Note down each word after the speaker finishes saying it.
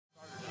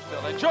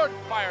Jordan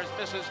fires,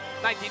 misses.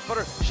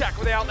 19-footer. Shaq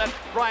with the outlet.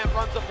 Bryant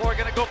runs the floor.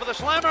 Going to go for the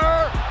slammer.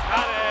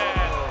 Got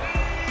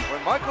it.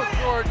 When Michael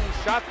Jordan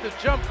shot the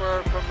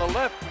jumper from the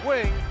left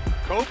wing,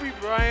 Kobe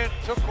Bryant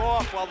took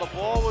off while the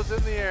ball was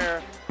in the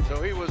air,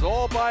 so he was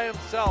all by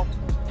himself.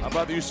 How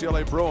about the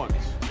UCLA Bruins?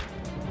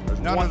 There's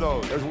None of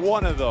those. There's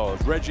one of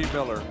those, Reggie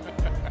Miller.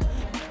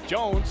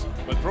 Jones,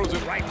 but throws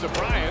it right to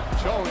Bryant.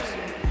 Jones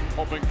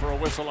hoping for a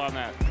whistle on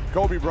that.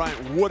 Kobe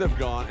Bryant would have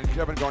gone, and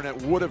Kevin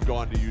Garnett would have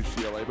gone to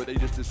UCLA, but they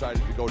just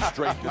decided to go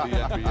straight to the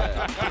NBA.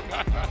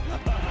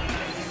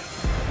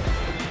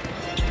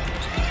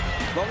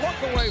 The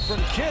look away from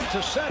Kidd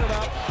to set it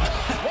up.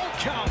 Won't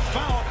count,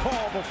 foul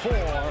call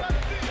before.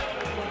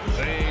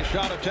 The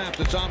shot attempt,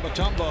 it's on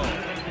Mutombo.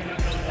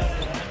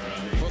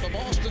 For the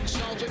Boston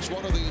Celtics,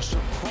 one of the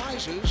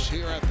surprises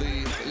here at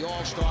the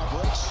All-Star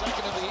break.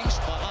 Second in the East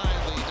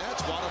behind the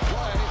Nets. What a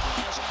play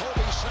as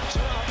Kobe sets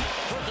it up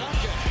for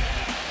Duncan.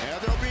 Yeah,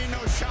 there'll be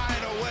no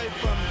shying away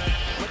from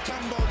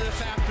Mutombo this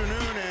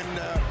afternoon, and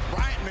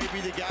Bryant may be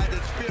the guy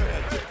that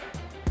spearheads it.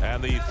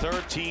 And the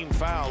third team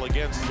foul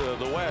against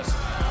the West.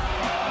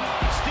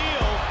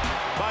 Steal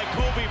by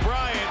Kobe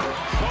Bryant.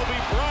 Kobe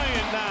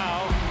Bryant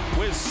now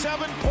with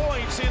 7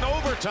 points in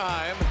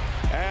overtime.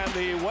 And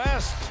the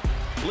West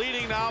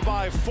leading now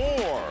by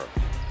 4.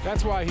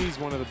 That's why he's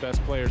one of the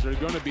best players, or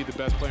going to be the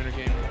best player in the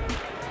game.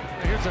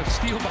 Here's a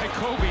steal by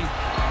Kobe.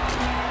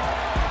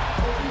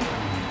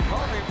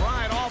 Kobe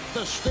Bryant off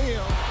the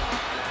steal.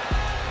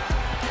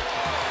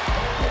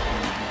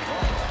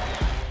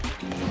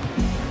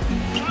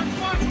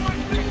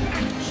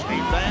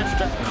 Steve Vance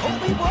to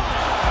Kobe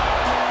Bryant.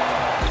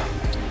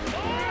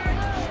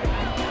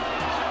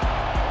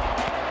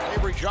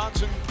 Avery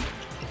Johnson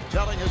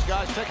telling his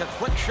guys, take a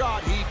quick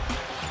shot.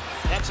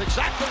 That's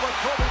exactly what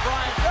Kobe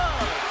Bryant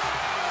does.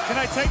 Can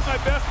I take my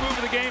best move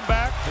of the game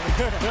back?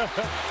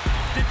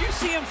 Did you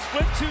see him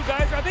split 2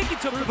 guys? I think he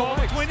took the ball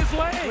between his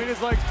legs. Between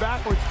his legs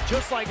backwards,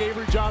 just like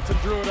Avery Johnson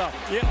drew it up.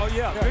 Yeah, oh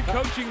yeah, good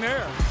coaching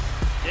there.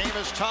 Game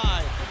is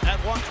tied at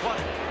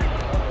 120.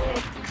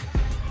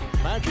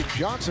 Magic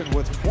Johnson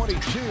with 22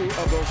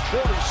 of those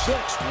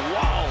 46.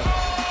 Wow.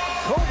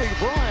 Kobe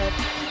Bryant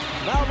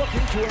now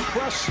looking to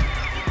impress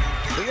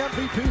the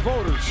MVP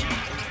voters.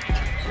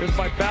 Here's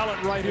my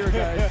ballot right here,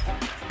 guys.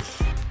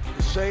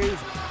 Save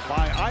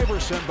by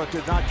Iverson, but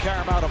did not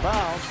carry him out of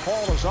bounds.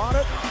 Paul is on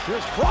it.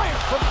 Here's Bryant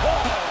from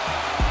Paul.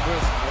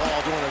 Chris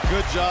Paul doing a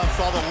good job.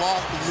 Saw the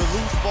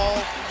loose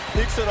ball,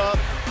 picks it up,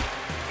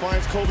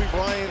 finds Kobe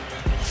Bryant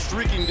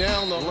streaking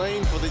down the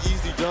lane for the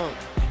easy dunk.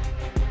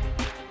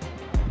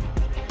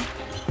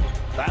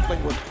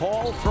 Battling with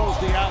Paul, throws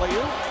the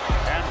alley-oop,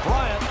 and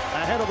Bryant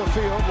ahead of the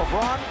field.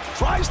 LeBron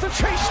tries to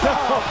chase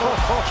down,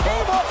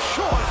 came up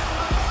short.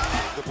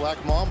 The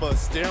Black Mamba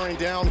staring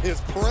down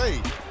his prey.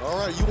 All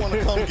right, you want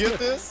to come get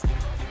this?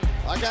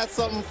 I got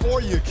something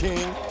for you, King.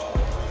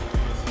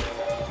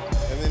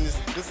 And then this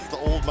is the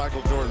old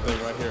Michael Jordan thing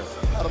right here.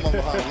 Out of my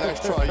behind. Nice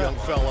try, young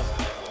fella.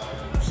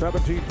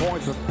 17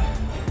 points, and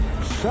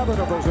 7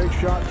 of those 8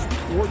 shots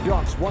were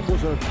dunks. One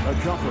was a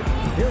jumper.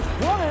 Here's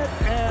Bryant,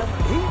 and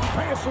he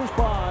passes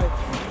by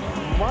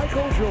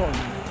Michael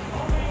Jordan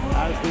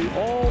as the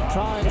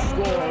all-time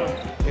scorer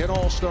in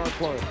All-Star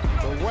play.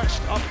 The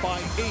West up by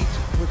 8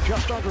 with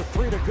just under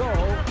 3 to go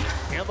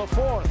in the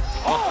 4th.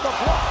 Oh, the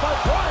block by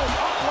Bryant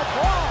on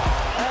LeBron,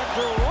 and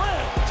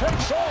Durant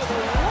takes all the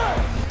way.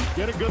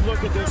 Get a good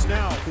look at this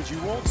now, because you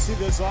won't see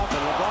this often.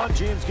 LeBron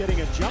James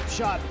getting a jump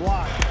shot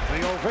block.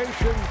 The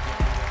ovation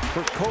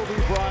for Kobe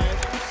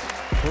Bryant,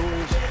 who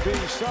is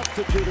being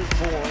substituted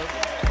for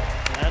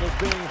and is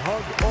being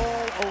hugged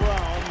all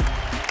around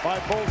by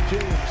both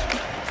teams.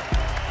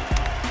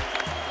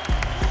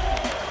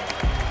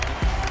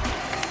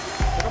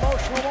 An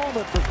emotional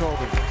moment for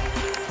Kobe.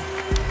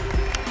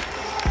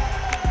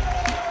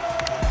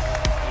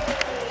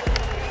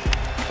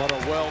 But a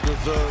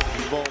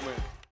well-deserved moment.